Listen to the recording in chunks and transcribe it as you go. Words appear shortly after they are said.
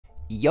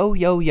Yo,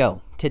 yo,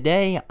 yo.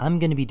 Today, I'm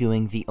going to be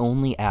doing the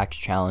only axe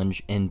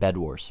challenge in Bed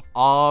Wars.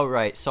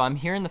 Alright, so I'm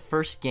here in the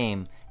first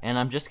game, and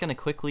I'm just going to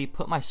quickly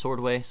put my sword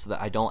away so that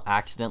I don't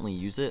accidentally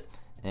use it.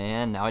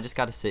 And now I just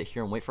got to sit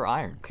here and wait for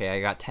iron. Okay,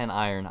 I got 10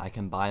 iron. I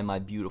can buy my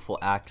beautiful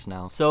axe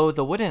now. So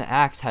the wooden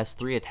axe has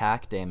 3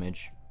 attack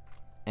damage,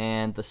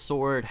 and the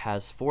sword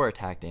has 4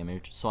 attack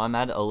damage, so I'm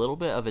at a little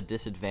bit of a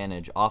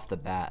disadvantage off the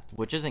bat,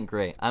 which isn't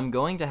great. I'm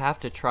going to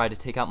have to try to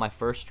take out my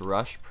first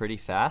rush pretty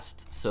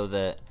fast so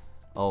that...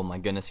 Oh my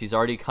goodness, he's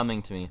already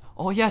coming to me.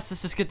 Oh yes,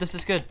 this is good, this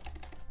is good.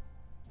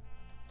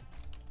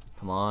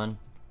 Come on.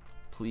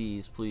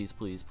 Please, please,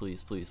 please,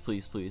 please, please,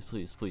 please, please,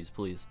 please, please,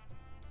 please.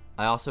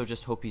 I also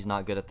just hope he's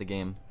not good at the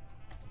game.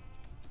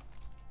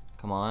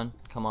 Come on,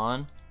 come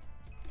on.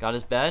 Got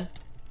his bed?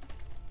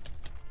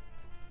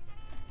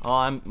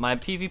 Oh, my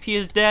PvP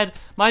is dead.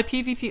 My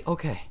PvP,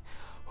 okay.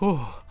 Whew.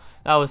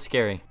 That was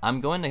scary. I'm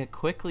going to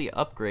quickly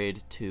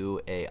upgrade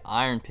to a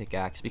iron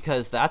pickaxe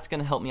because that's going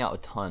to help me out a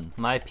ton.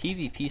 My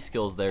PvP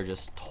skills there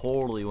just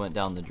totally went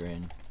down the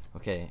drain.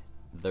 Okay,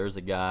 there's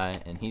a guy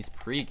and he's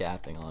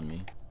pre-gapping on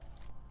me.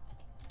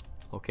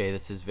 Okay,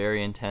 this is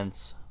very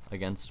intense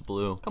against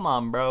blue. Come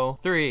on, bro.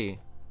 3,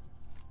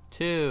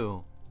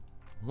 2,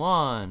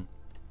 1,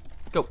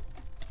 go.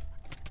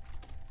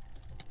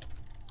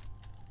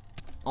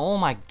 Oh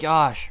my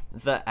gosh.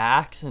 The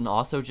axe and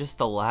also just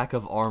the lack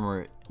of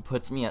armor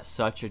puts me at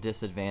such a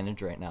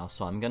disadvantage right now,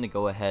 so I'm gonna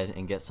go ahead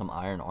and get some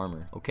iron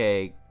armor.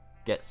 Okay,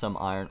 get some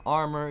iron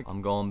armor.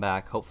 I'm going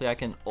back. Hopefully I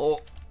can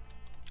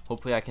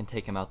hopefully I can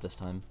take him out this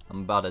time.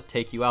 I'm about to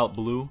take you out,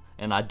 blue,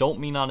 and I don't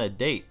mean on a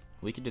date.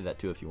 We can do that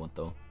too if you want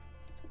though.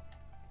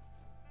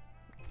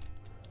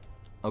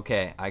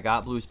 Okay, I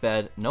got blue's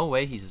bed. No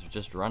way he's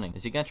just running.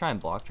 Is he gonna try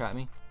and block trap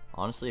me?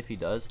 Honestly, if he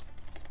does,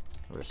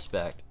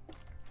 respect.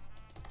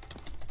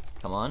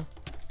 Come on,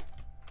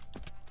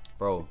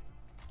 bro.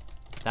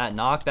 That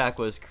knockback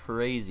was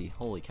crazy.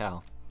 Holy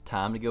cow.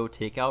 Time to go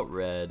take out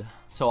red.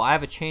 So I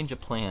have a change of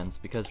plans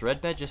because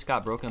red bed just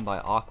got broken by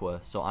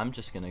aqua, so I'm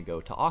just gonna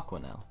go to aqua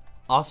now.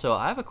 Also,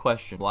 I have a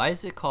question. Why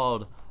is it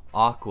called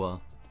aqua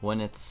when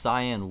it's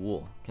cyan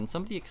wool? Can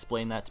somebody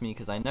explain that to me,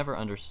 because I never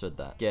understood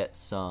that. Get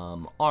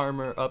some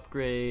armor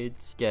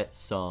upgrades, get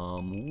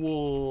some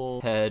wool,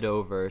 head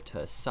over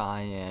to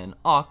cyan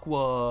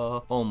aqua,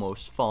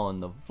 almost fall in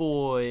the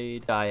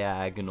void,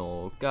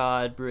 diagonal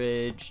god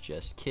bridge,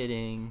 just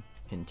kidding.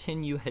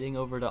 Continue heading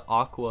over to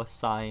aqua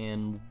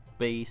cyan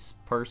base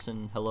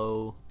person,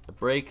 hello.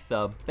 Break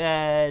the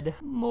bed,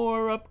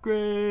 more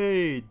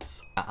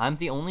upgrades. I'm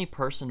the only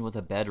person with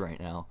a bed right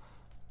now,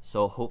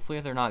 so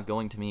hopefully they're not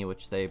going to me,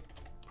 which they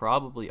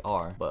probably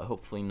are, but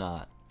hopefully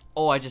not.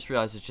 Oh, I just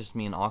realized it's just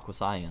me and aqua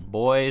cyan.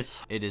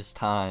 Boys, it is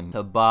time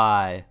to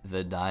buy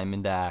the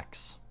diamond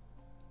axe.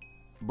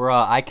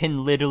 Bruh, I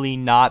can literally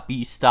not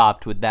be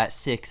stopped with that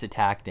 6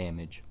 attack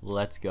damage.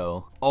 Let's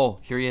go. Oh,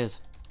 here he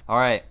is.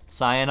 Alright,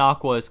 cyan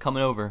aqua is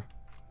coming over.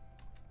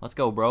 Let's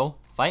go, bro.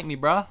 Fight me,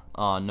 bruh.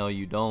 Oh, no,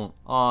 you don't.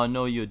 Oh,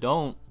 no, you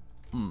don't.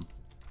 I'm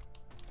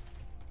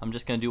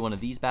just gonna do one of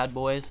these bad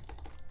boys.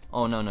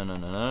 Oh, no, no, no,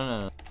 no, no,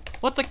 no.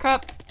 What the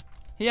crap?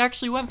 He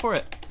actually went for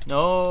it.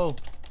 No.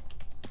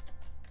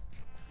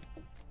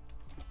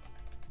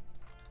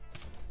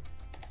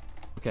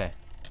 Okay.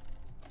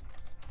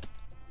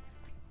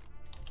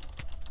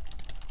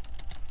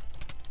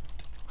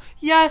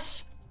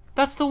 Yes!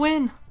 That's the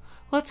win!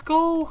 Let's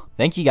go!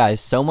 Thank you guys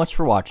so much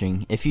for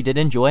watching. If you did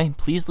enjoy,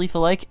 please leave a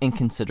like and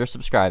consider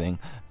subscribing.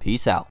 Peace out.